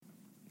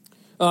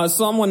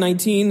Psalm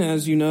 119,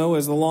 as you know,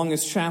 is the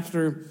longest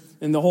chapter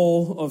in the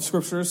whole of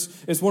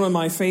Scriptures. It's one of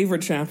my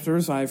favorite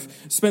chapters. I've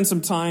spent some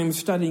time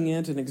studying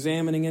it and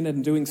examining it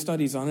and doing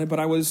studies on it, but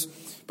I was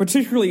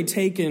particularly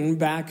taken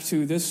back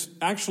to this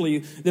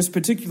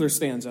particular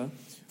stanza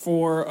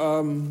for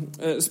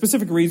a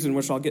specific reason,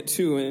 which I'll get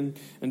to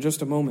in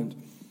just a moment.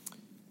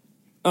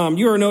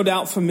 You are no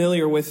doubt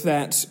familiar with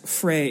that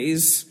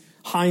phrase,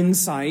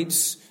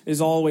 hindsight is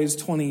always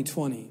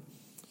 20/20.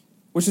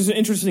 Which is an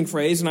interesting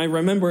phrase, and I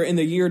remember in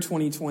the year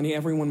 2020,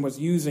 everyone was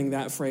using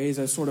that phrase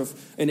as sort of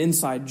an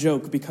inside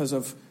joke because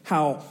of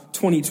how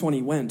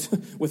 2020 went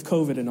with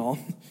COVID and all.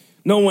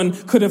 No one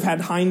could have had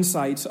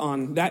hindsight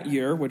on that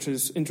year, which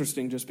is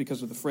interesting just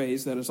because of the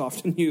phrase that is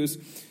often used.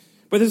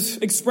 But this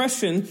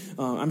expression,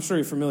 I'm sure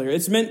you're familiar,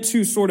 it's meant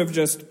to sort of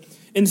just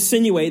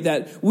insinuate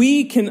that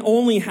we can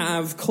only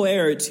have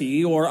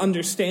clarity or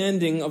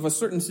understanding of a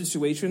certain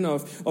situation,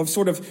 of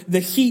sort of the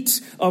heat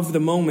of the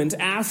moment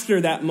after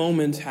that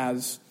moment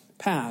has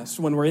passed.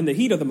 When we're in the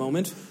heat of the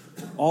moment,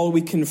 all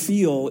we can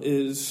feel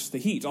is the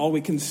heat. All we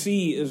can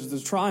see is the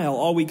trial.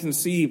 All we can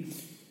see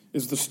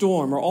is the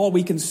storm, or all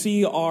we can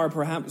see are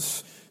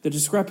perhaps the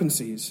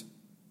discrepancies.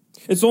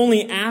 It's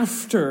only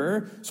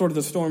after sort of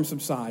the storm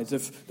subsides,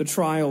 if the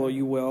trial,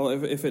 you will,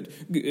 if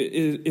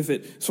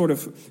it sort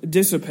of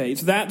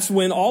dissipates, that's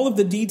when all of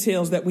the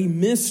details that we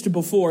missed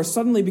before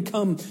suddenly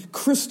become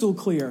crystal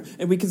clear,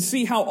 and we can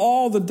see how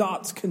all the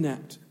dots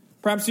connect.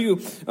 Perhaps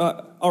you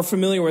are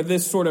familiar with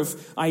this sort of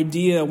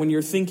idea when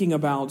you're thinking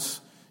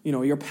about,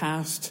 your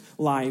past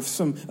life,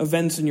 some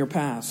events in your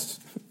past.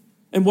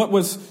 And what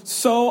is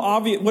so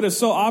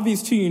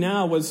obvious to you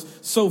now was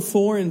so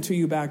foreign to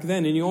you back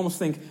then. And you almost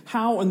think,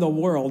 how in the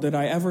world did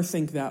I ever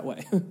think that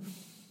way?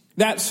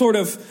 That sort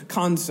of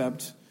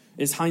concept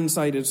is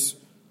hindsight is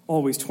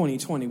always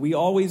 20/20. We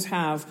always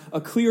have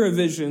a clearer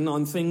vision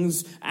on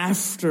things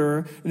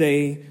after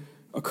they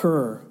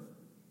occur.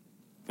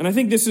 And I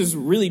think this is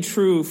really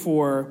true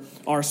for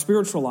our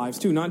spiritual lives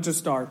too, not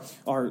just our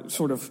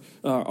sort of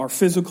our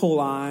physical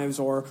lives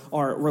or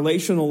our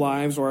relational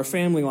lives or our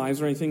family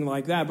lives or anything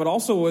like that, but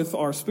also with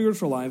our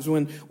spiritual lives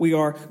when we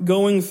are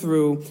going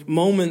through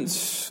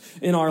moments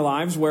in our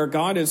lives where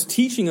God is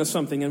teaching us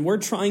something and we're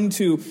trying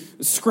to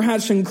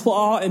scratch and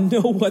claw and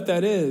know what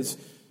that is.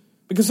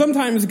 Because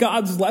sometimes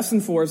God's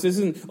lesson for us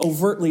isn't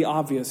overtly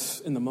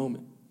obvious in the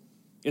moment.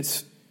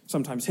 It's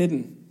sometimes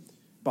hidden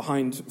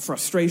behind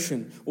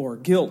frustration or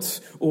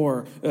guilt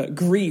or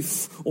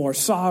grief or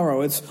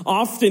sorrow. It's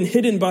often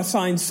hidden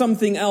behind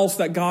something else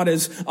that God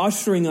is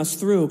ushering us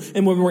through.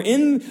 And when we're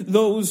in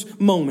those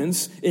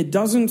moments, it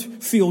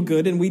doesn't feel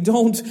good, and we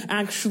don't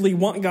actually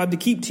want God to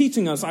keep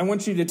teaching us. I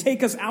want you to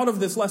take us out of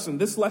this lesson.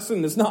 This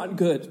lesson is not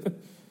good.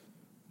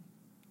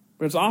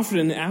 But it's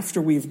often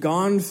after we've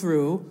gone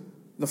through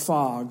the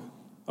fog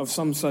of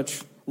some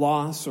such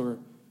loss or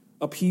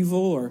upheaval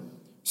or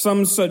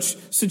some such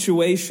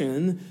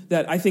situation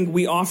that I think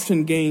we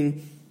often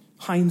gain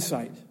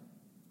hindsight.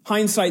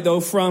 Hindsight,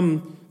 though,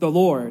 from the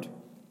Lord,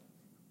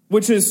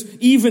 which is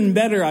even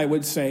better, I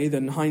would say,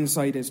 than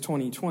hindsight is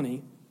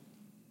 20/20.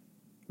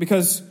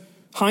 Because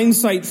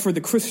hindsight for the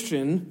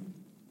Christian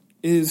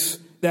is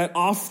that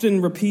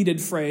often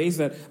repeated phrase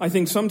that I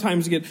think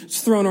sometimes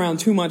gets thrown around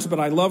too much, but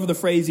I love the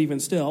phrase even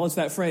still. It's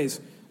that phrase,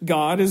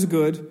 God is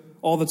good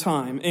all the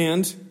time,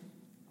 and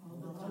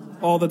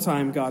all the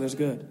time God is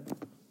good.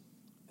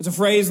 It's a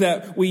phrase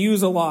that we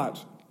use a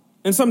lot.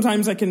 And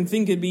sometimes I can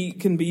think it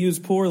can be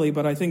used poorly,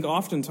 but I think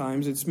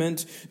oftentimes it's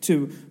meant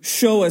to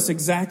show us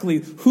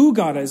exactly who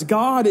God is.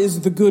 God is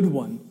the good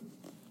one,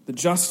 the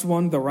just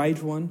one, the right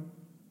one.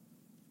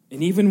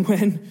 And even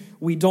when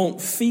we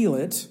don't feel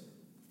it,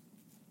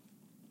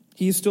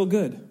 He is still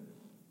good.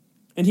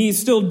 And He is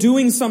still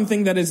doing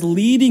something that is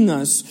leading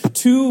us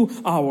to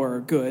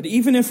our good,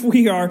 even if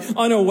we are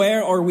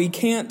unaware or we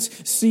can't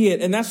see it.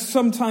 And that's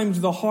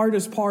sometimes the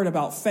hardest part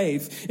about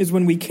faith, is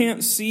when we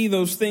can't see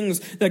those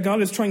things that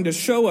God is trying to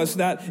show us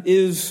that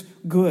is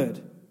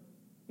good,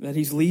 that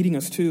He's leading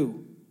us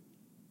to.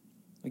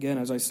 Again,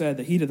 as I said,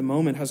 the heat of the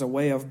moment has a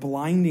way of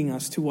blinding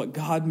us to what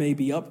God may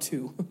be up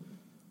to.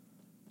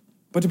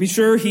 But to be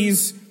sure, He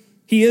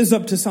is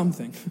up to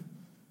something.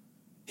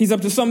 He's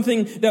up to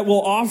something that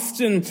will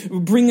often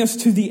bring us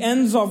to the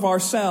ends of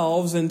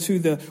ourselves and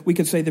to we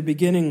could say, the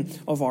beginning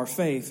of our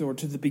faith, or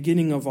to the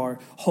beginning of our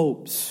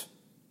hopes.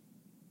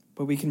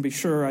 But we can be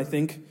sure, I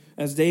think,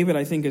 as David,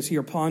 is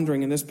here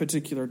pondering in this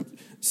particular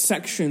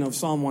section of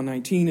Psalm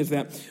 119, is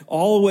that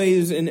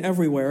always and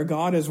everywhere,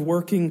 God is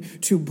working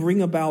to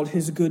bring about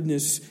His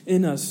goodness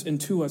in us and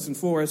to us and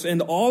for us.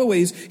 And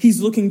always He's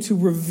looking to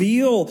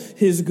reveal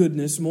His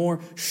goodness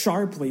more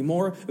sharply,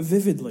 more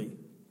vividly.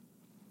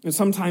 And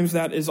sometimes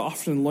that is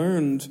often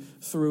learned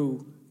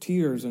through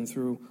tears and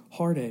through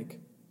heartache.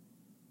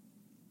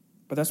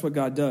 But that's what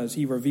God does.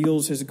 He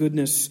reveals His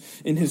goodness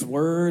in His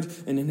word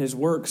and in His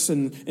works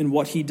and in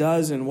what He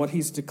does and what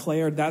He's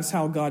declared. That's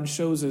how God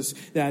shows us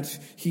that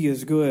He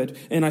is good.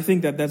 And I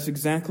think that that's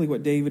exactly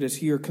what David is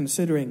here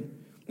considering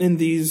in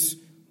these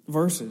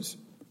verses.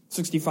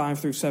 65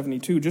 through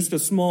 72, just a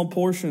small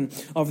portion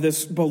of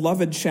this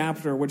beloved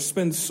chapter, which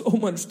spends so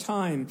much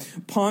time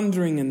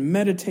pondering and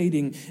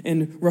meditating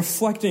and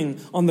reflecting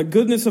on the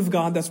goodness of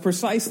God that's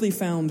precisely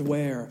found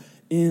where?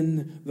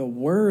 In the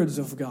words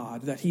of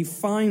God, that he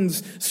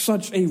finds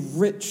such a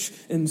rich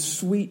and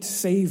sweet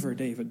savor,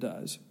 David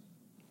does.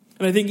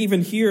 And I think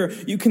even here,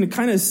 you can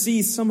kind of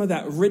see some of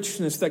that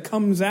richness that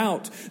comes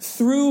out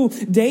through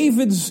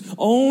David's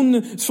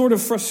own sort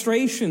of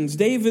frustrations,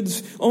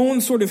 David's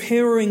own sort of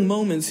harrowing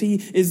moments. He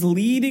is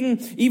leading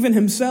even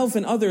himself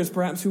and others,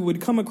 perhaps, who would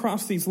come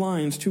across these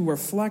lines to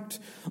reflect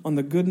on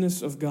the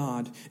goodness of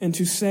God and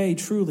to say,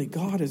 truly,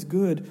 God is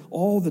good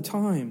all the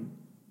time.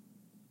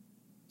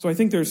 So I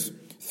think there's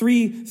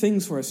three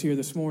things for us here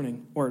this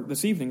morning, or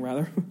this evening,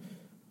 rather,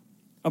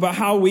 about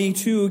how we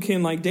too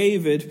can, like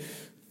David,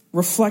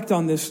 reflect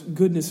on this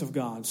goodness of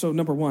God. So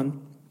number one,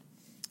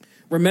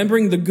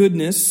 remembering the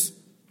goodness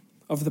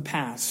of the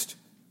past.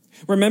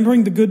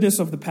 Remembering the goodness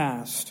of the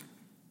past.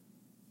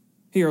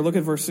 Here, look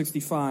at verse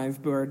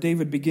 65, where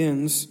David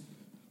begins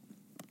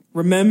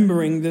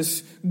remembering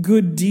this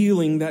good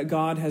dealing that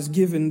God has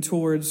given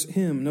towards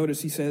him.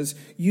 Notice he says,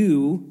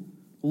 "You,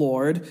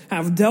 Lord,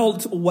 have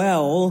dealt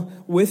well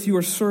with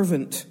your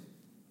servant,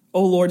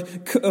 O Lord,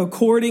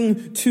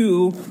 according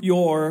to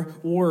your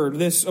word."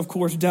 This, of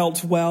course,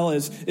 dealt well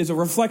is a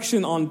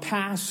reflection on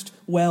past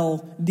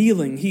well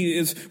dealing. He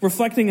is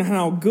reflecting on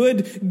how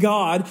good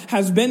God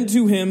has been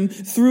to him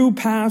through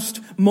past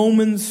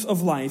moments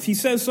of life. He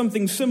says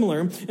something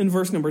similar in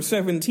verse number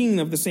 17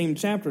 of the same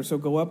chapter. So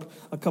go up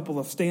a couple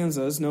of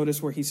stanzas.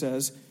 Notice where he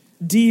says,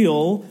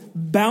 "Deal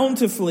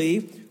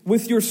bountifully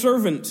with your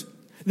servant,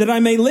 that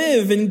I may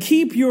live and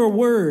keep your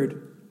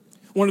word."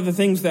 One of the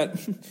things that,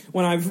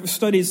 when I've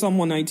studied Psalm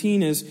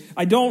 119, is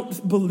I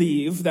don't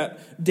believe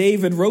that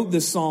David wrote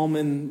this psalm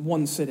in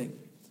one sitting.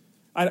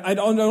 I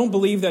don't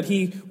believe that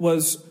he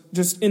was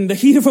just in the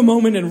heat of a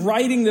moment and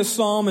writing this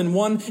psalm in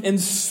one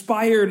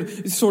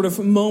inspired sort of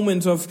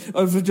moment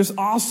of just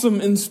awesome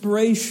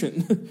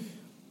inspiration.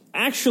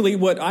 Actually,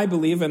 what I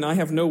believe, and I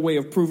have no way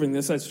of proving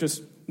this, that's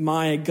just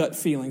my gut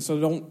feeling,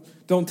 so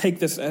don't take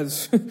this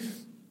as...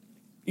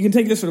 You can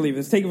take this or leave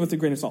it. Take it with a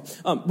grain of salt.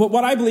 But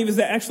what I believe is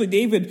that actually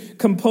David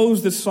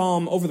composed this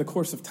psalm over the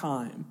course of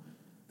time.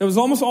 It was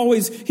almost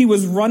always he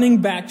was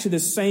running back to the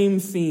same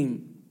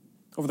theme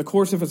over the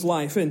course of his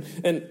life. And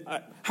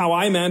how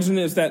I imagine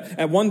it is that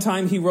at one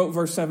time he wrote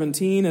verse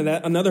 17, and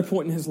at another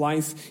point in his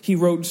life he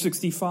wrote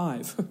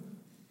 65.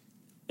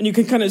 And you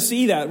can kind of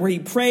see that where he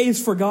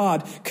prays for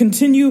God,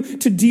 "Continue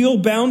to deal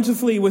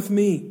bountifully with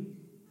me,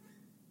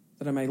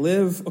 that I may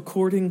live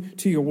according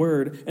to your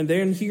word." And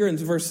then here in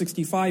verse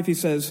 65, he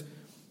says,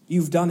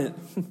 "You've done it.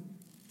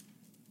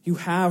 You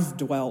have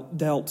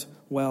dealt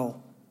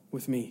well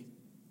with me,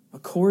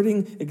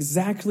 according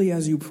exactly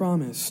as you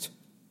promised."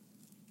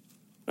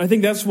 I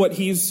think that's what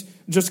he's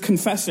just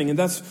confessing, and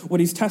that's what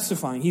he's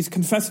testifying. He's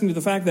confessing to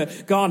the fact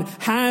that God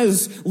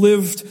has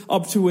lived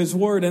up to his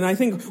word. And I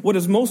think what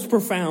is most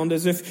profound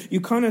is if you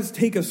kind of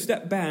take a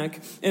step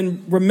back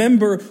and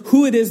remember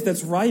who it is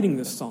that's writing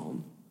this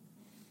psalm.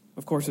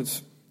 Of course,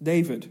 it's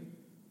David,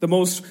 the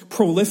most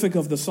prolific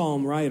of the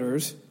psalm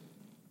writers.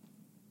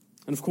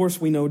 And of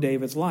course, we know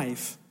David's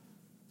life.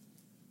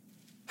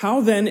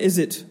 How then is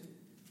it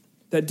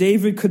that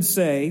David could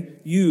say,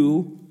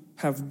 "You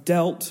have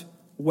dealt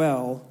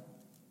well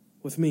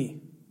with me"?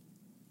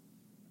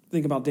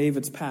 Think about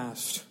David's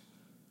past.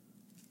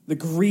 The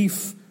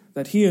grief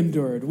that he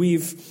endured.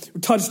 We've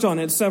touched on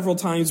it several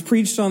times,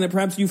 preached on it.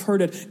 Perhaps you've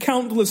heard it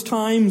countless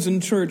times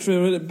in church.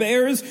 It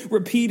bears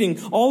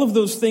repeating all of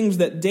those things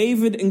that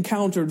David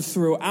encountered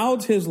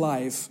throughout his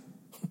life.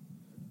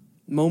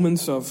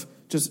 Moments of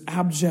just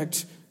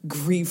abject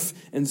grief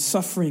and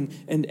suffering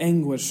and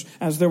anguish,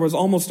 as there was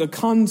almost a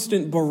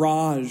constant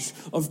barrage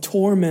of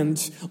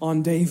torment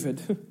on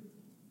David.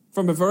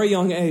 From a very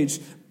young age,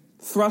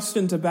 thrust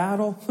into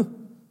battle.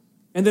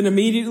 And then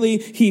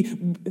immediately,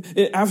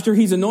 after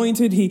he's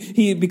anointed,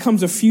 he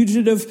becomes a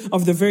fugitive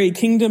of the very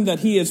kingdom that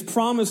he is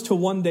promised to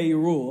one day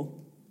rule.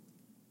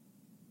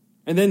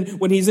 And then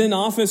when he's in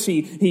office,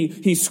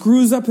 he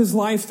screws up his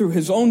life through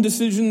his own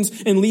decisions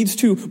and leads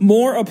to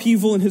more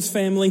upheaval in his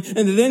family.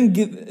 And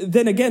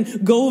then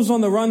again goes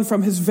on the run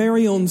from his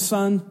very own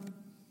son.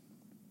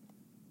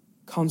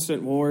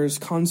 Constant wars,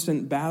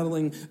 constant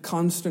battling,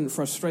 constant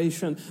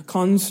frustration,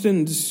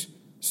 constant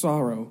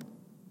sorrow.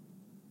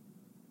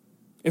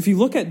 If you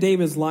look at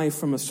David's life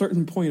from a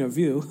certain point of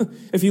view,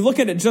 if you look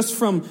at it just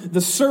from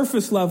the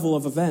surface level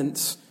of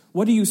events,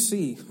 what do you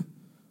see?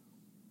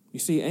 You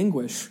see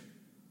anguish.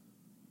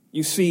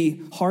 You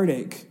see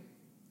heartache.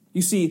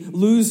 You see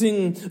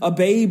losing a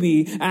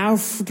baby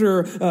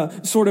after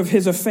sort of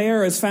his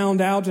affair is found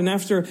out, and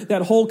after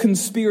that whole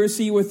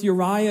conspiracy with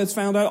Uriah is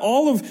found out.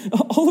 All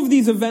of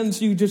these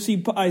events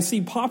I see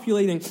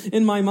populating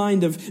in my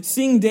mind of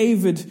seeing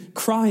David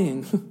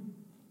crying.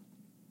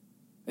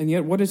 And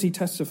yet, what does he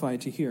testify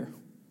to here?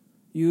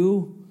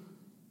 You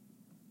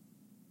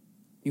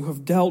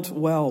have dealt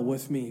well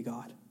with me,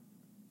 God.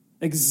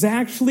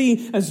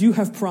 Exactly as you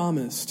have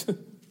promised.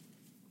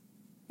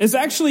 It's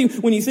actually,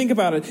 when you think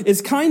about it, it's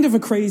kind of a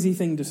crazy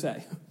thing to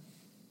say.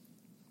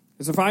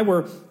 Because if I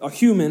were a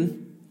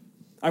human,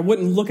 I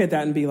wouldn't look at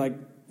that and be like,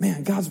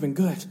 man, God's been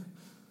good.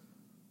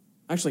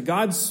 Actually,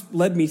 God's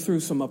led me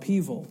through some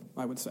upheaval,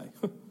 I would say.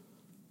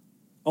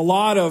 A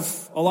lot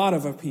of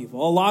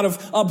upheaval, a lot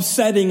of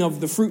upsetting of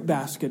the fruit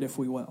basket, if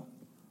we will.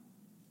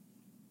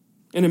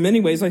 And in many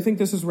ways, I think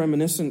this is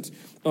reminiscent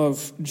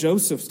of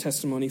Joseph's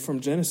testimony from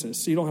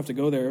Genesis. You don't have to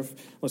go there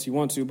unless you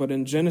want to, but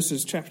in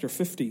Genesis chapter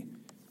 50,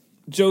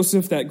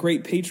 Joseph, that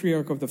great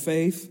patriarch of the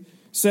faith,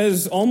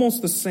 says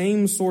almost the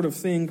same sort of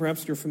thing.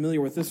 Perhaps you're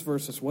familiar with this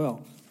verse as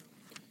well.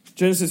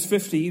 Genesis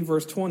 50,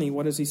 verse 20,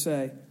 what does he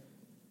say?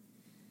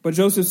 But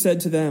Joseph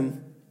said to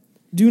them,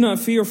 do not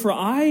fear, for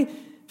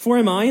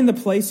am I in the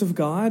place of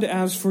God?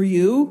 As for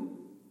you,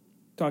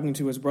 talking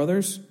to his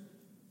brothers,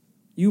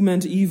 you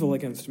meant evil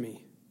against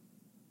me,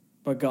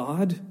 but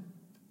God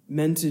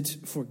meant it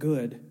for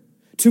good,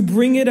 to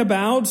bring it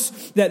about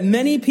that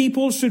many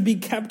people should be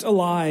kept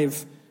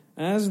alive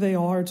as they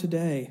are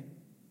today.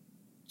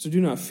 So do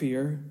not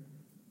fear.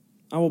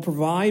 I will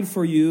provide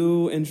for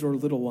you and your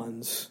little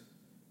ones.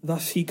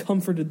 Thus he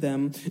comforted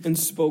them and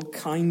spoke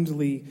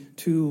kindly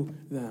to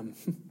them.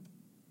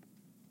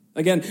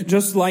 Again,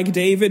 just like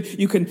David,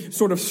 you can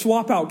sort of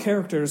swap out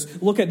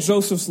characters. Look at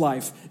Joseph's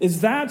life.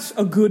 Is that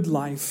a good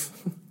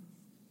life?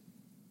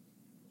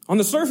 On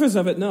the surface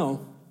of it,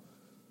 no.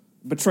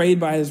 Betrayed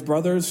by his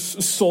brothers,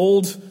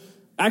 sold.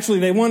 Actually,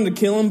 they wanted to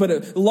kill him,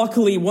 but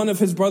luckily one of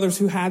his brothers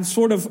who had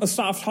sort of a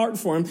soft heart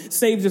for him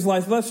saved his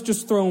life. Let's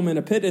just throw him in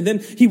a pit. And then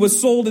he was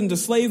sold into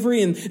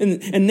slavery.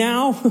 And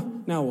now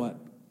what?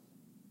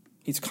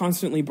 He's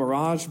constantly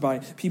barraged by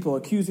people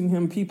accusing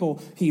him, people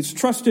he's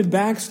trusted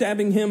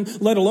backstabbing him,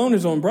 let alone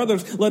his own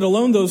brothers, let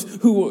alone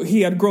those who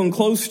he had grown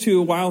close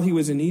to while he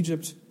was in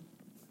Egypt.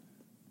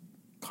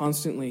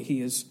 Constantly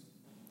he is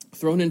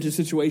thrown into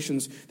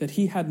situations that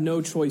he had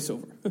no choice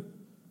over.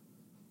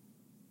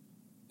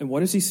 And what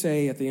does he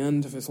say at the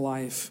end of his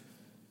life?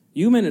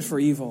 You meant it for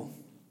evil.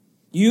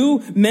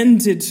 You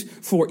meant it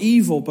for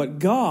evil, but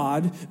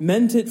God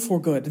meant it for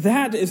good.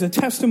 That is a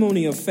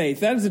testimony of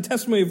faith. That is a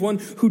testimony of one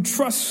who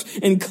trusts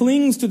and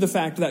clings to the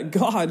fact that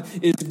God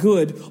is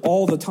good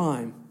all the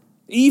time.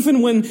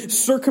 Even when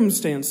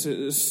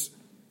circumstances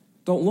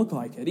don't look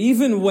like it.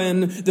 Even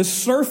when the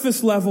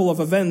surface level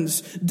of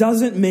events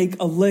doesn't make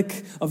a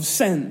lick of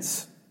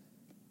sense.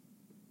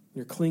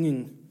 You're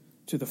clinging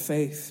to the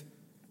faith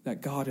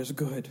that God is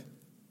good.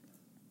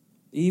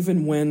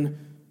 Even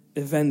when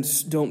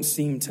events don't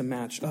seem to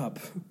match up.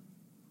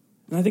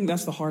 And I think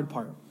that's the hard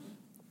part.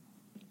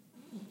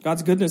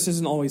 God's goodness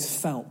isn't always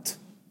felt.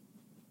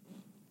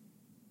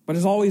 But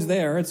it's always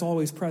there. It's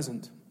always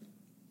present.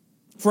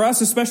 For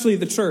us, especially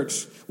the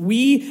church,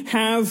 we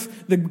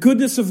have the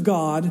goodness of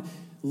God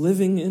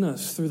living in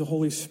us through the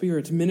Holy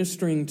Spirit,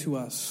 ministering to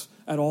us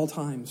at all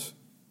times.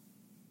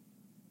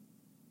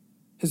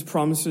 His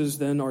promises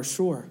then are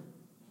sure.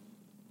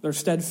 They're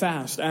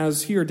steadfast,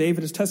 as here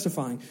David is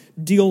testifying.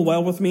 Deal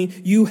well with me.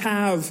 You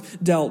have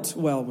dealt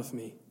well with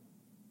me.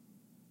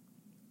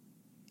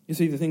 You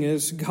see, the thing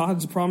is,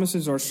 God's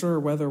promises are sure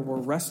whether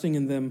we're resting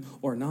in them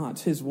or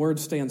not. His word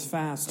stands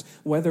fast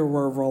whether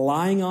we're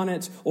relying on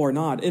it or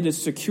not. It is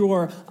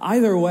secure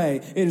either way.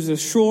 It is a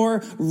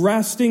sure,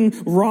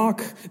 resting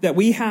rock that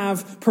we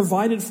have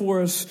provided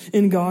for us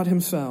in God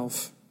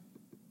himself.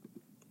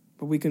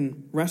 But we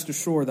can rest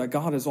assured that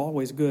God is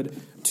always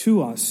good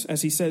to us,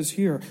 as he says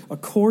here,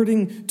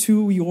 according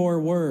to your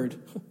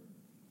word.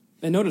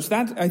 And notice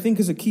that, I think,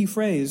 is a key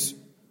phrase.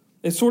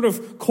 It sort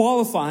of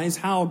qualifies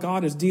how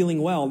God is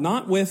dealing well,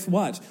 not with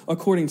what?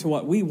 According to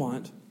what we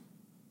want,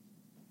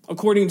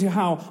 according to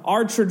how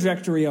our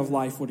trajectory of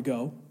life would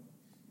go,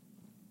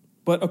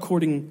 but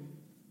according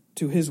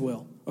to his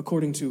will,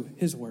 according to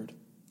his word.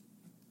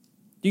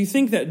 Do you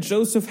think that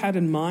Joseph had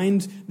in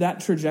mind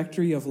that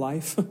trajectory of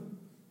life?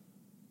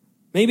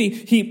 Maybe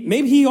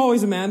he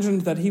always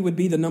imagined that he would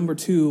be the number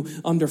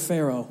 2 under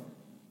Pharaoh.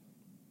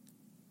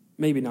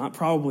 Maybe not,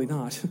 probably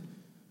not.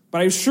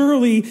 But you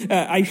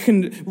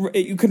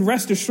can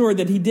rest assured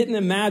that he didn't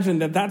imagine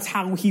that that's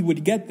how he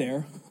would get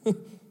there.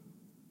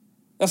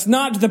 That's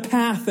not the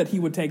path that he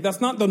would take. That's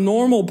not the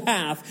normal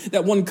path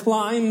that one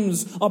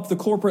climbs up the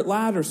corporate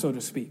ladder, so to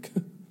speak.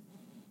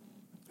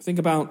 Think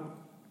about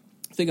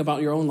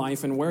your own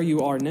life and where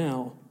you are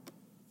now.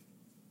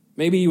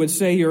 Maybe you would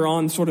say you're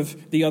on sort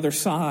of the other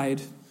side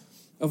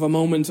of a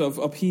moment of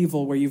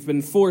upheaval where you've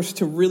been forced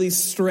to really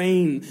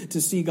strain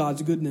to see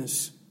God's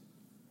goodness.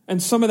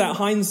 And some of that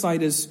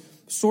hindsight is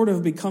sort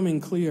of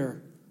becoming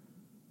clear.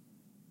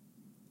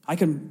 I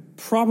can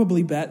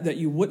probably bet that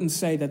you wouldn't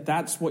say that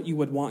that's what you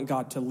would want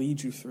God to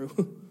lead you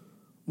through,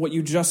 what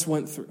you just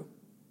went through.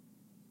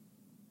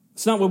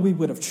 It's not what we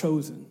would have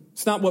chosen.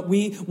 It's not what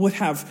we would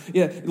have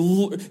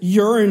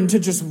yearned to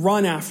just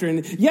run after.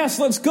 And yes,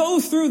 let's go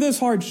through this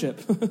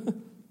hardship.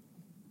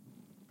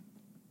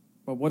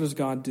 But what does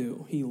God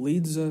do? He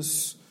leads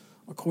us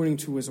according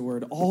to his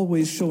word,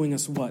 always showing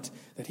us what?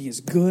 That he is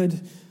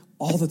good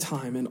all the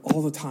time, and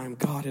all the time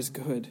God is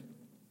good.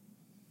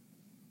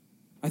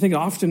 I think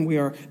often we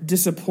are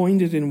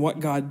disappointed in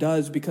what God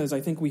does because I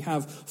think we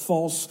have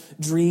false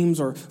dreams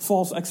or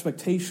false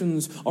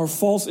expectations or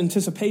false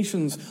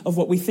anticipations of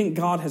what we think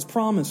God has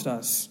promised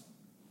us.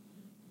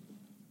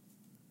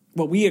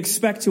 What we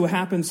expect to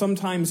happen,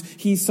 sometimes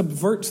he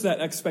subverts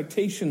that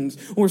expectations,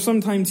 or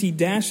sometimes he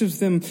dashes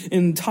them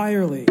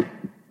entirely.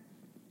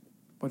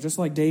 But just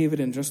like David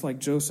and just like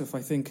Joseph,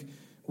 I think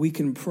we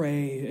can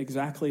pray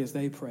exactly as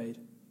they prayed.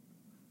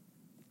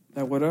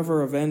 That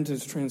whatever event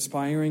is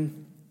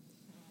transpiring,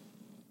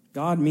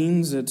 God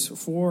means it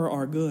for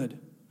our good.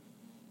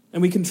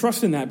 And we can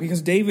trust in that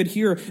because David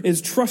here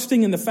is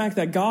trusting in the fact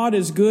that God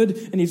is good,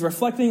 and he's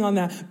reflecting on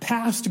that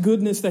past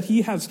goodness that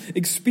he has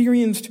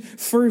experienced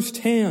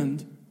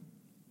firsthand.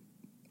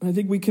 And I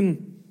think we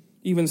can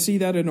even see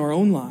that in our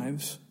own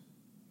lives.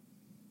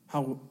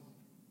 How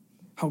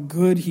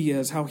good he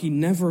is, how he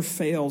never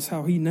fails,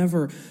 how he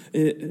never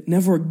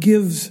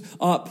gives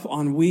up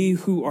on we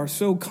who are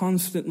so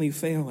constantly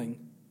failing.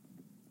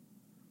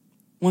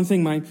 One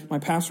thing my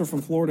pastor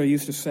from Florida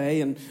used to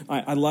say, and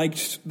I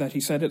liked that he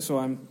said it, so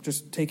I'm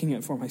just taking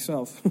it for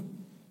myself.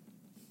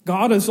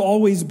 God is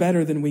always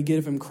better than we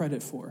give him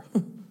credit for.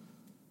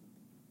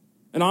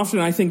 And often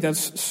I think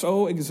that's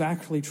so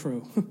exactly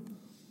true.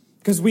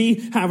 Because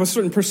we have a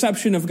certain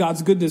perception of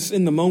God's goodness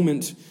in the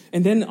moment,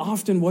 and then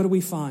often what do we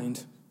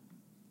find?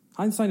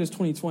 Hindsight is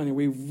 20/20.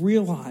 We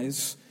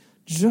realize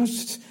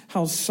just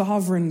how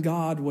sovereign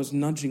God was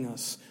nudging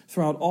us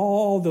throughout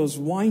all those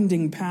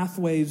winding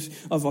pathways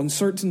of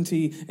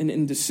uncertainty and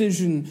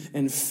indecision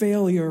and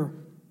failure.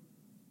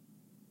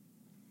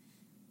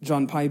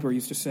 John Piper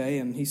used to say,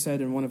 and he said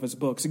in one of his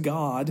books,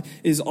 God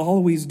is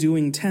always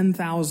doing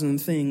 10,000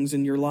 things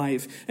in your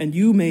life, and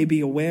you may be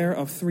aware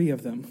of 3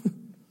 of them.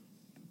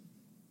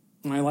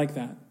 And I like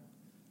that.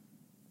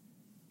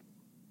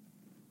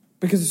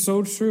 Because it's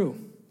so true.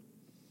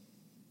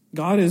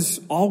 God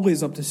is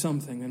always up to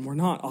something, and we're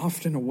not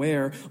often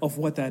aware of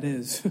what that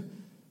is.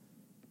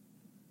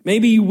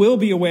 Maybe you will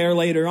be aware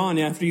later on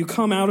after you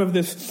come out of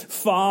this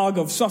fog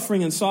of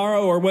suffering and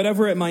sorrow or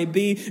whatever it might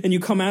be, and you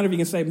come out of it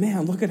and say,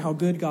 man, look at how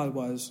good God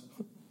was.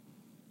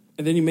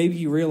 And then maybe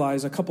you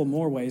realize a couple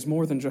more ways,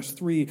 more than just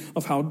 3,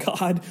 of how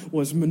God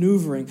was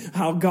maneuvering,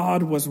 how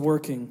God was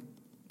working.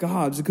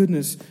 God's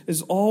goodness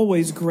is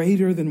always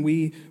greater than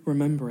we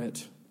remember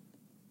it.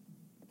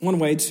 One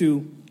way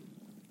to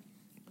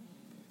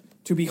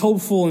be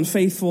hopeful and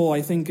faithful,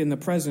 I think, in the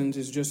present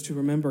is just to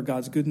remember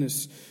God's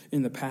goodness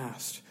in the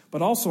past.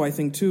 But also, I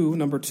think, too,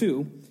 number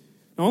 2,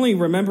 not only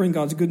remembering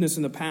God's goodness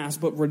in the past,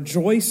 but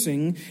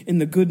rejoicing in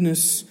the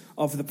goodness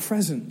of the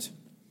present.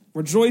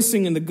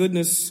 Rejoicing in the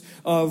goodness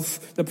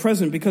of the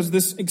present, because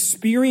this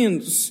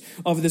experience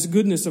of this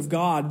goodness of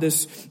God,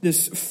 this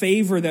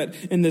favor that,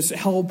 and this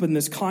help and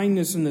this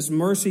kindness and this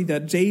mercy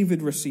that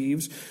David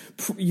receives,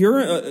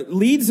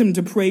 leads him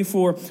to pray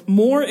for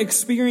more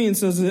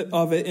experiences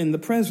of it in the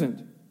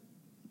present.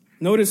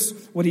 Notice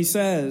what he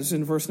says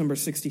in verse number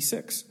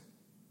 66.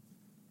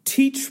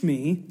 Teach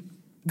me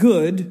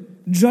good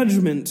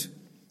judgment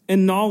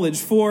and knowledge,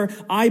 for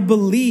I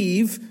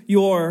believe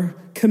your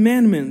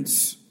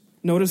commandments.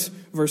 Notice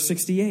verse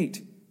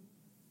 68.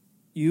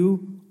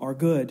 You are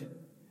good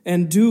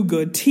and do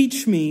good.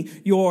 Teach me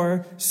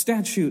your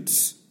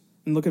statutes.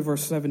 And look at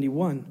verse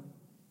 71.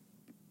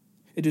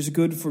 It is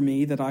good for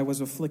me that I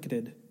was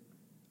afflicted,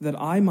 that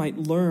I might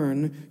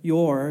learn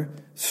your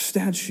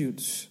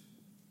statutes.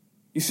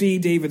 You see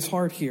David's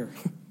heart here.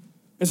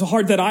 It's a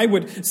heart that I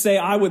would say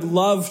I would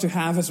love to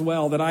have as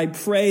well, that I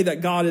pray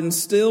that God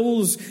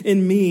instills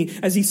in me.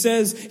 As he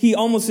says, he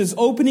almost is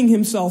opening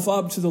himself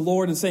up to the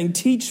Lord and saying,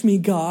 teach me,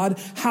 God,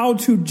 how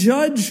to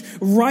judge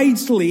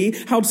rightly,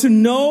 how to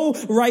know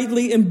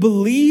rightly and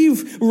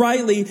believe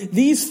rightly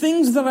these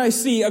things that I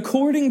see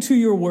according to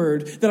your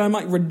word, that I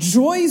might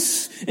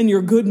rejoice in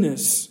your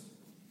goodness,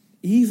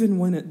 even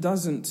when it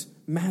doesn't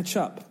match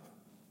up.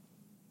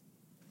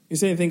 You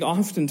see, I think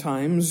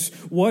oftentimes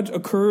what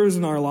occurs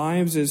in our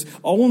lives is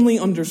only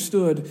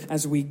understood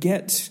as we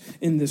get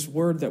in this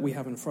word that we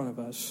have in front of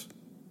us.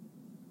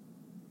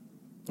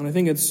 And I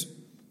think it's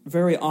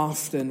very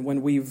often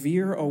when we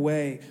veer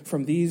away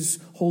from these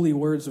holy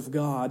words of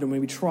God and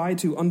when we try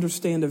to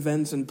understand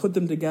events and put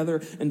them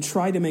together and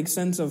try to make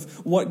sense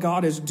of what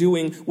God is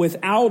doing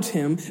without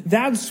him,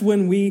 that's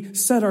when we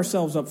set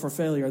ourselves up for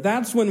failure.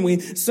 That's when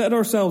we set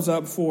ourselves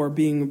up for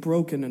being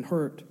broken and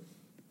hurt.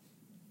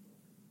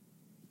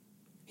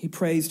 He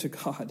prays to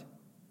God,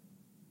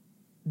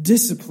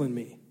 discipline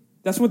me.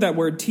 That's what that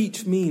word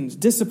teach means.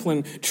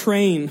 Discipline,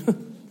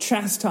 train,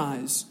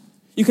 chastise.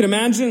 You can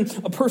imagine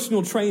a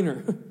personal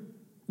trainer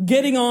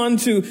getting on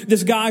to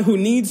this guy who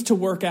needs to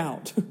work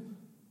out.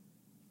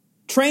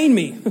 Train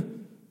me.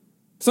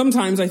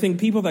 Sometimes I think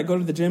people that go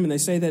to the gym and they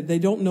say that they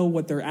don't know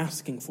what they're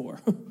asking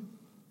for.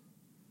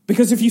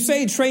 Because if you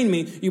say train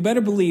me, you better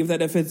believe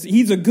that if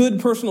he's a good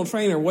personal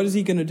trainer, what is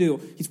he going to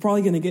do? He's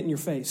probably going to get in your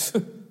face.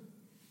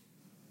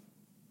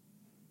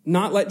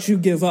 Not let you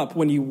give up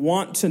when you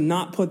want to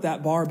not put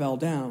that barbell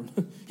down.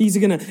 He's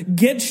going to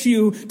get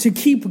you to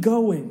keep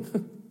going.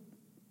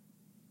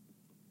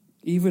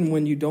 even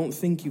when you don't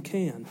think you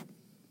can.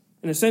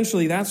 And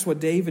essentially, that's what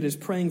David is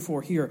praying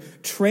for here.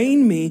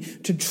 Train me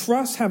to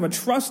have a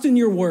trust in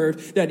your word,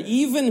 that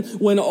even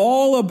when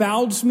all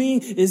about me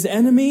is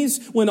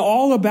enemies, when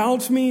all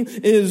about me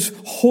is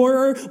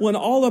horror, when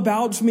all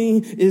about me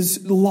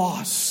is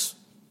loss,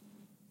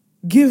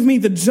 give me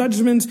the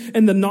judgment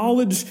and the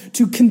knowledge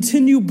to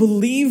continue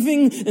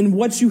believing in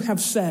what you have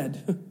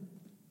said.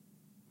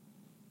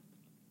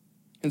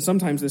 And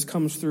sometimes this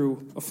comes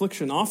through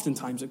affliction.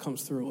 Oftentimes it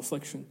comes through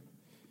affliction.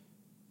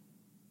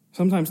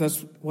 Sometimes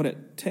that's what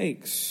it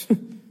takes.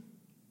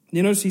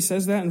 You notice he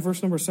says that in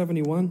verse number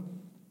 71?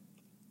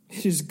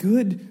 It is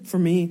good for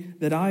me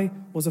that I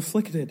was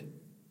afflicted.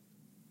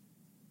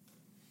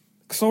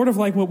 Sort of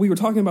like what we were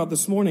talking about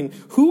this morning.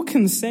 Who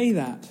can say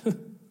that?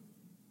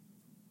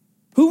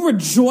 Who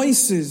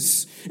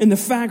rejoices in the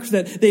fact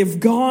that they've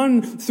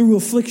gone through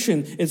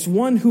affliction? It's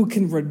one who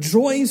can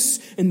rejoice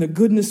in the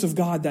goodness of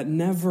God that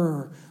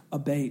never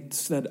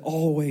abates, that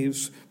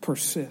always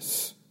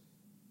persists.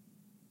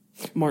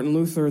 Martin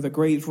Luther, the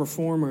great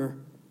reformer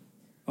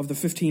of the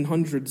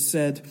 1500s,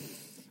 said,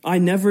 "I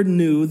never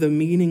knew the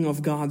meaning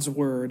of God's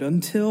word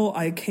until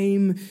I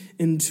came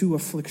into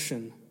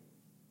affliction.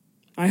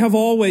 I have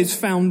always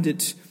found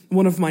it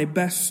one of my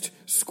best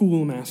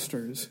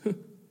schoolmasters."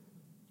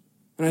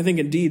 And I think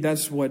indeed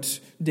that's what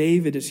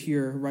David is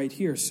right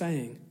here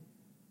saying.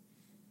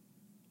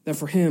 That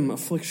for him,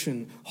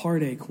 affliction,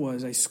 heartache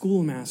was a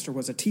schoolmaster,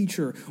 was a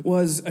teacher,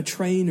 was a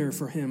trainer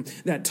for him,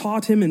 that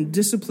taught him and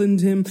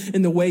disciplined him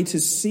in the way to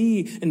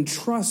see and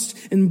trust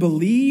and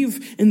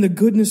believe in the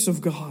goodness of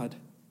God.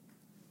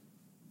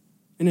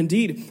 And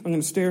indeed, I'm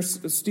going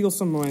to steal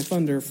some of my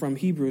thunder from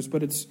Hebrews,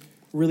 but it's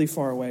really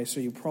far away,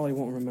 so you probably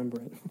won't remember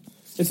it.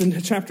 It's in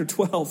chapter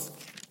 12.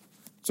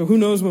 So who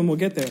knows when we'll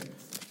get there?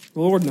 The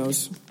Lord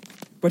knows.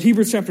 But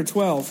Hebrews chapter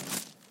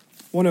 12,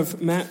 one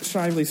of Matt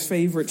Shively's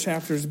favorite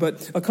chapters,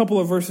 but a couple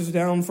of verses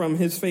down from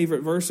his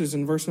favorite verses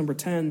in verse number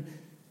 10.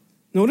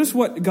 Notice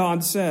what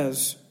God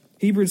says.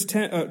 Hebrews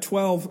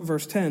 12,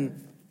 verse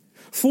 10.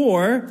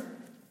 "For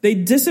they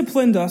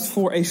disciplined us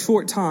for a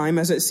short time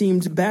as it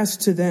seemed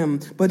best to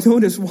them." But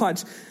notice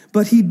what?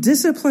 "But he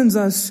disciplines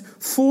us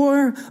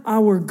for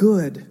our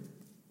good,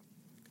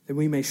 that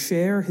we may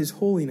share his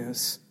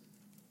holiness.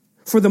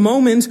 For the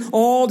moment,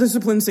 all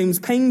discipline seems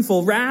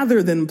painful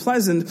rather than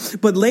pleasant,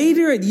 but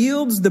later it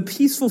yields the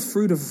peaceful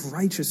fruit of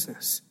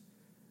righteousness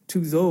to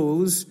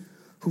those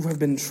who have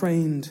been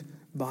trained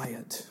by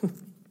it."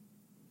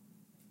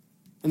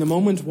 In the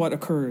moment, what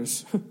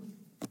occurs?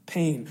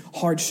 Pain,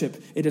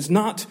 hardship. It is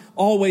not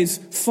always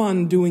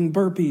fun doing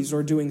burpees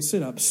or doing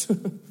sit-ups.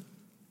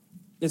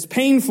 It's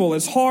painful,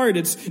 it's hard,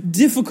 it's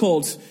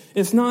difficult.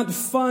 It's not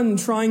fun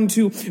trying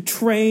to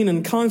train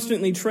and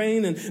constantly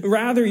train, and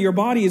rather your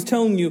body is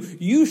telling you,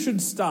 you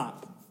should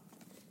stop.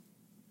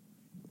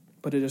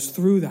 But it is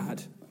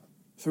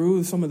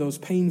through some of those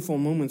painful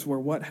moments where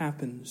what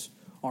happens?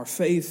 Our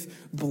faith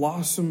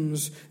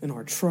blossoms and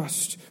our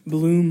trust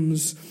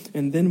blooms,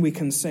 and then we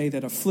can say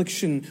that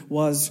affliction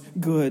was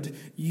good.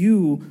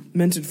 You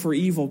meant it for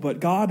evil, but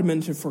God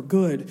meant it for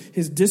good.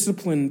 His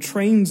discipline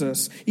trains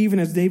us, even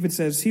as David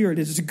says here, "It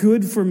is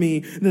good for me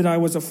that I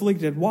was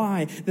afflicted."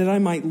 Why? That I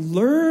might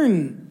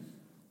learn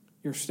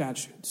your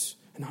statutes,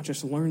 and not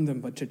just learn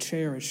them, but to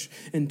cherish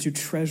and to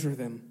treasure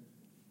them.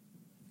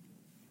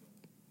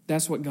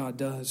 That's what God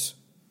does.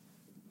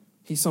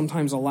 He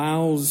sometimes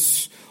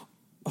allows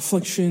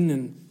affliction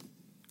and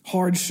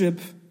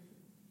hardship,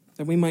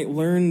 that we might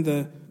learn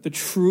the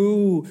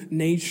true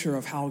nature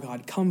of how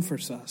God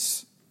comforts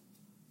us.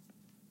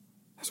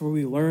 That's where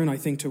we learn, I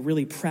think, to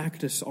really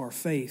practice our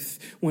faith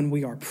when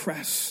we are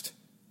pressed.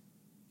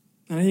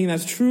 And I think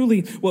that's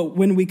truly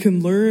when we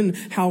can learn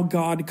how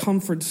God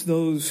comforts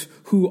those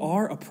who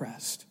are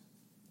oppressed.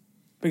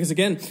 Because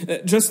again,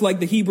 just like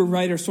the Hebrew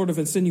writer sort of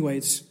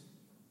insinuates,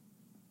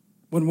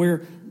 when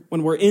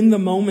we're in the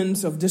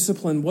moments of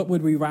discipline, what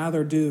would we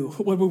rather do?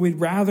 What would we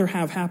rather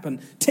have happen?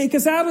 Take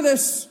us out of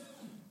this.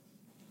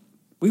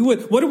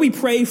 What do we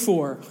pray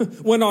for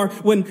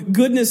when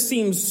goodness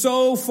seems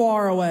so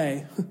far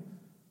away?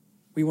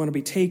 We want to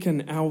be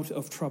taken out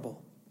of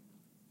trouble.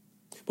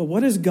 But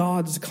what is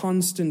God's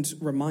constant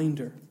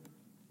reminder?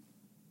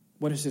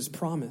 What is his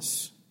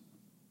promise?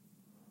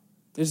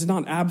 It is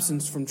not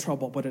absence from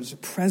trouble, but it is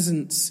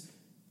presence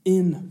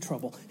in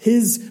trouble.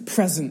 His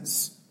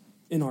presence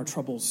in our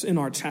troubles, in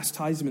our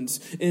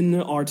chastisements, in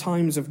our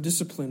times of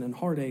discipline and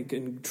heartache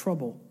and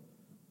trouble.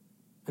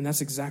 And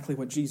that's exactly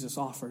what Jesus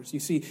offers.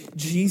 You see,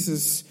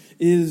 Jesus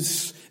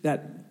is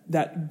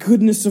that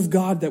goodness of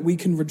God that we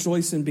can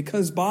rejoice in,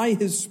 because by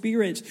his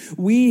Spirit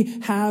we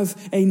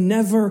have a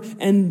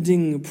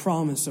never-ending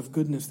promise of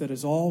goodness that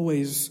is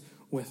always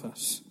with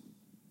us.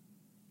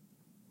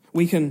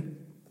 We can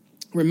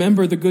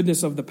remember the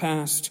goodness of the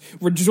past,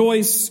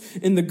 rejoice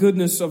in the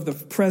goodness of the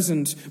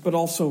present, but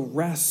also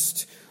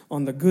rest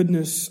on the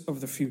goodness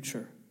of the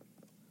future.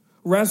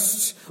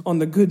 Rest on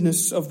the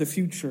goodness of the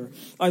future.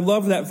 I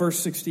love that verse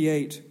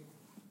 68,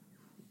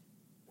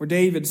 where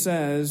David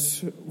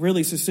says,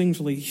 really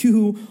succinctly,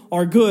 "You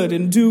are good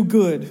and do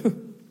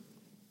good."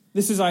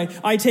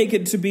 I take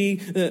it to be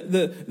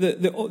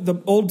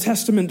the Old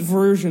Testament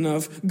version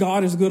of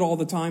God is good all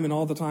the time, and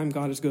all the time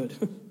God is good.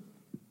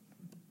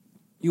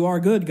 You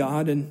are good,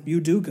 God, and you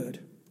do good.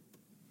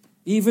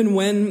 Even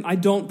when I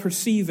don't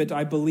perceive it,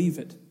 I believe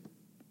it.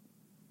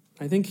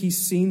 I think he's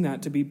seen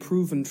that to be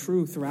proven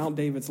true throughout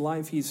David's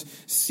life. He's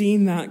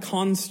seen that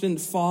constant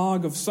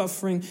fog of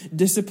suffering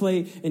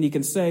dissipate, and he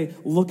can say,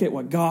 look at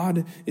what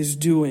God is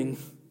doing.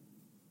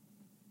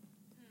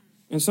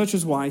 And such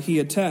is why he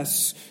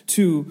attests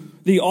to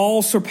the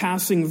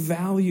all-surpassing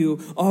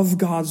value of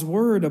God's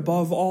word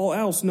above all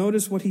else.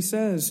 Notice what he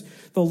says.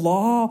 The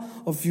law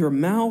of your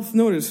mouth,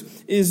 notice,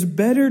 is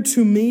better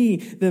to me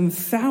than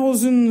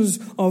thousands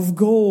of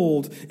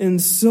gold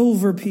and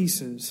silver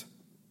pieces.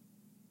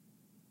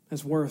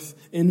 It's worth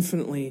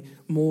infinitely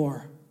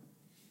more.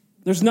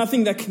 There's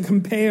nothing that can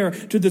compare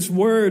to this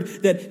word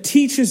that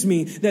teaches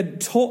me,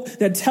 that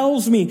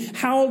tells me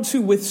how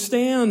to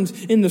withstand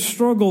in the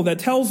struggle, that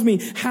tells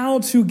me how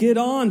to get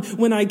on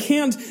when I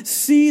can't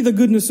see the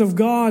goodness of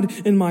God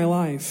in my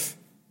life.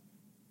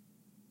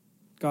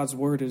 God's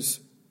word is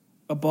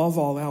above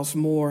all else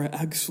more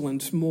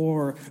excellent,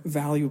 more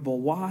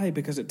valuable. Why?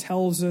 Because it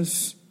tells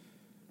us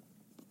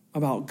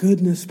about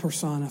goodness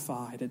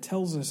personified. It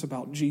tells us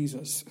about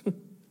Jesus.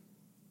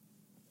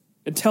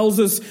 It tells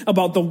us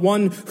about the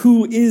one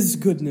who is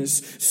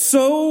goodness,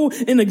 so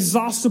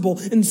inexhaustible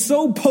and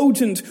so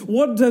potent.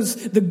 What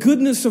does the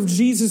goodness of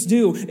Jesus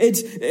do?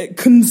 It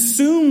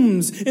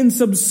consumes and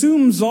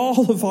subsumes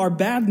all of our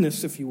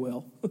badness, if you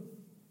will.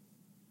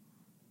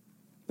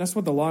 That's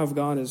what the law of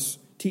God is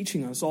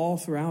teaching us all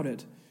throughout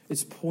it.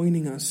 It's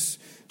pointing us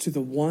to the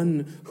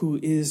one who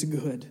is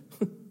good.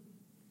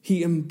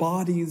 He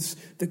embodies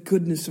the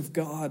goodness of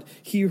God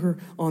here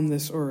on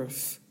this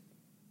earth.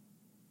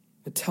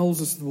 It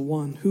tells us the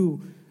one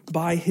who,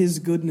 by his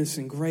goodness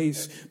and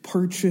grace,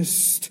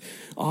 purchased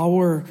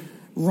our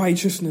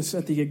righteousness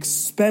at the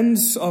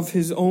expense of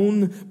his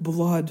own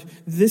blood.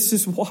 This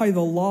is why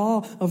the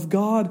law of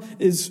God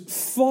is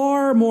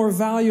far more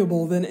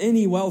valuable than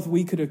any wealth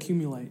we could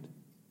accumulate.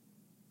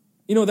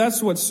 You know,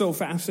 that's what's so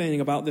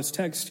fascinating about this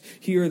text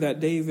here that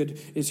David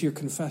is here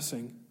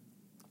confessing.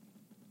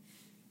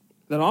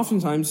 That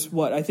oftentimes,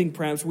 I think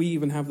perhaps we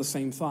even have the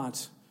same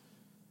thoughts.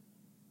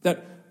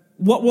 That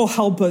what will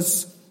help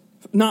us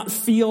not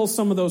feel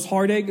some of those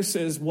heartaches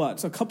is what?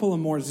 It's a couple of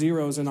more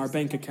zeros in our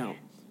bank account.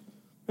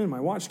 Man, my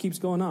watch keeps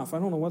going off. I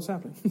don't know what's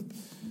happening.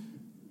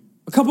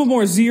 A couple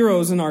more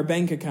zeros in our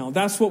bank account.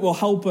 That's what will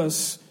help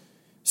us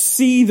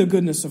see the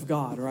goodness of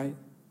God, right?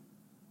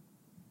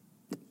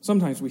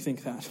 Sometimes we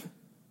think that.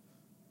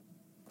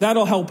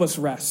 That'll help us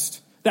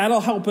rest.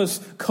 That'll help us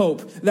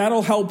cope.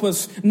 That'll help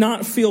us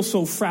not feel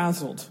so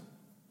frazzled.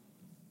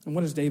 And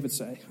what does David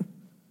say?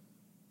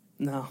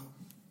 No.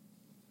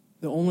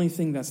 The only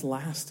thing that's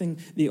lasting,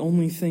 the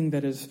only thing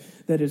that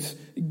is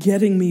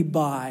getting me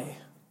by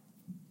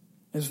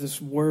is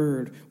this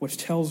word which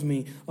tells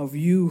me of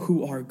you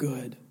who are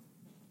good.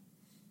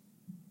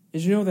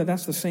 Did you know that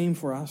that's the same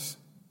for us?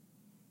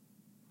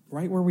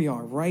 Right where we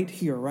are, right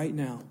here, right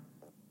now.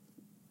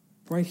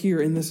 Right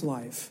here in this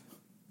life.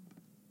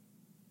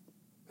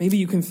 Maybe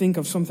you can think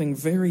of something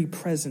very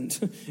present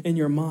in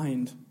your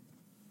mind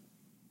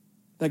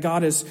that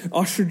God has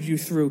ushered you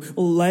through,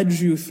 led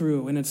you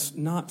through, and it's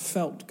not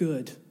felt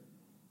good.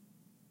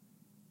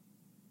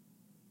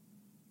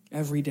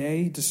 Every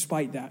day,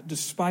 despite that,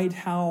 despite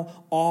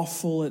how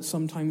awful it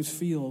sometimes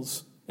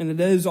feels, and it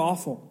is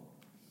awful,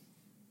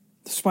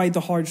 despite the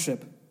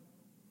hardship,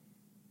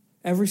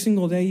 every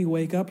single day you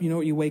wake up, you know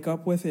what you wake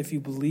up with? If you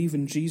believe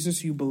in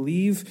Jesus, you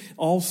believe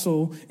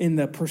also in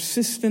the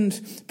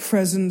persistent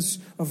presence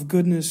of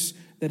goodness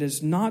that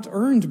is not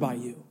earned by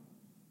you.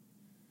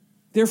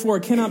 Therefore,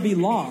 it cannot be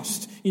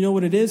lost. You know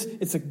what it is?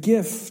 It's a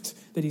gift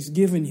that he's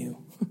given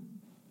you.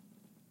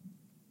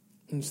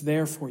 And it's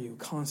there for you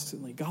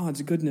constantly.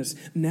 God's goodness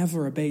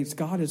never abates.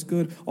 God is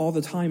good all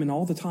the time, and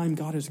all the time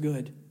God is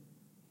good.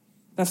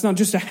 That's not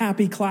just a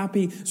happy,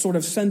 clappy sort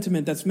of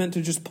sentiment that's meant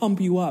to just pump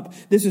you up.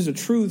 This is a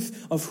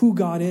truth of who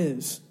God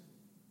is.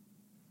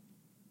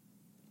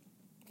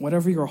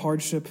 Whatever your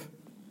hardship,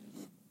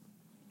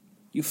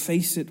 you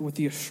face it with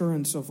the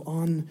assurance of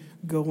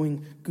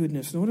ongoing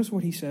goodness. Notice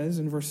what he says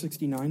in verse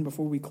 69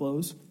 before we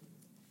close.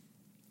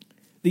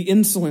 The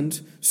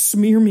insolent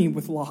smear me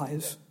with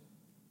lies,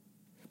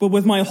 but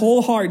with my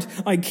whole heart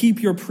I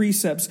keep your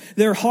precepts.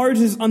 Their heart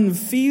is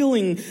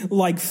unfeeling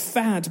like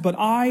fat, but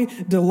I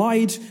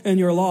delight in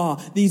your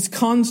law. These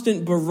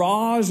constant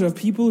barrage of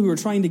people who are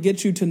trying to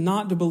get you to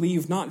not to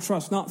believe, not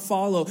trust, not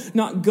follow,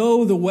 not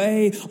go the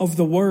way of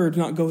the word,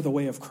 not go the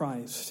way of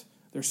Christ.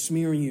 They're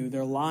smearing you.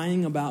 They're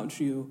lying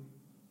about you.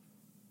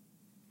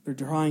 They're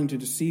trying to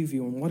deceive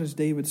you. And what does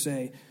David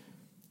say?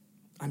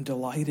 I'm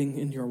delighting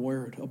in your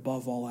word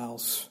above all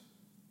else.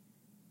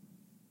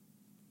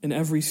 In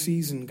every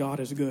season, God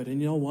is good.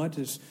 And you know what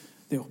is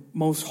the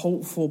most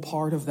hopeful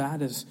part of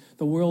that is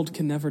the world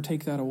can never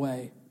take that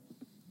away.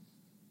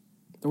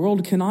 The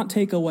world cannot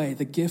take away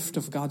the gift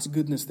of God's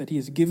goodness that he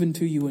has given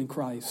to you in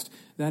Christ.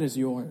 That is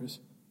yours.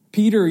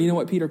 Peter, you know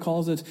what Peter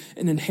calls it?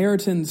 An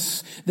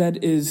inheritance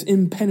that is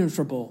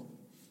impenetrable.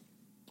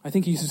 I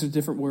think he uses a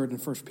different word in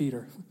 1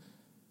 Peter.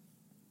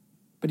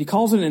 But he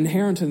calls it an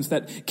inheritance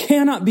that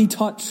cannot be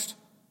touched,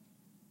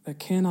 that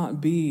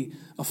cannot be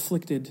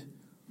afflicted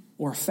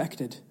or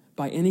affected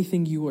by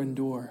anything you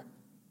endure.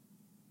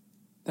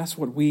 That's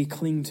what we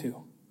cling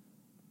to.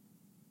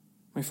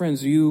 My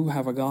friends, you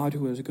have a God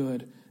who is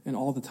good, and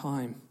all the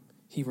time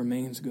he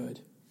remains good.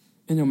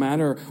 And no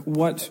matter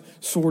what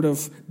sort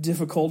of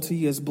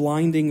difficulty is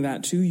blinding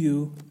that to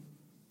you,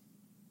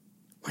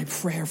 my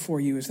prayer for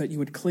you is that you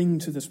would cling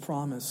to this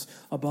promise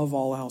above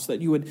all else,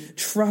 that you would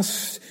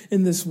trust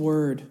in this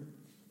word,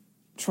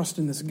 trust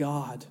in this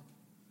God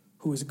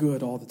who is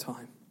good all the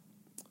time.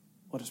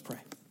 Let us pray.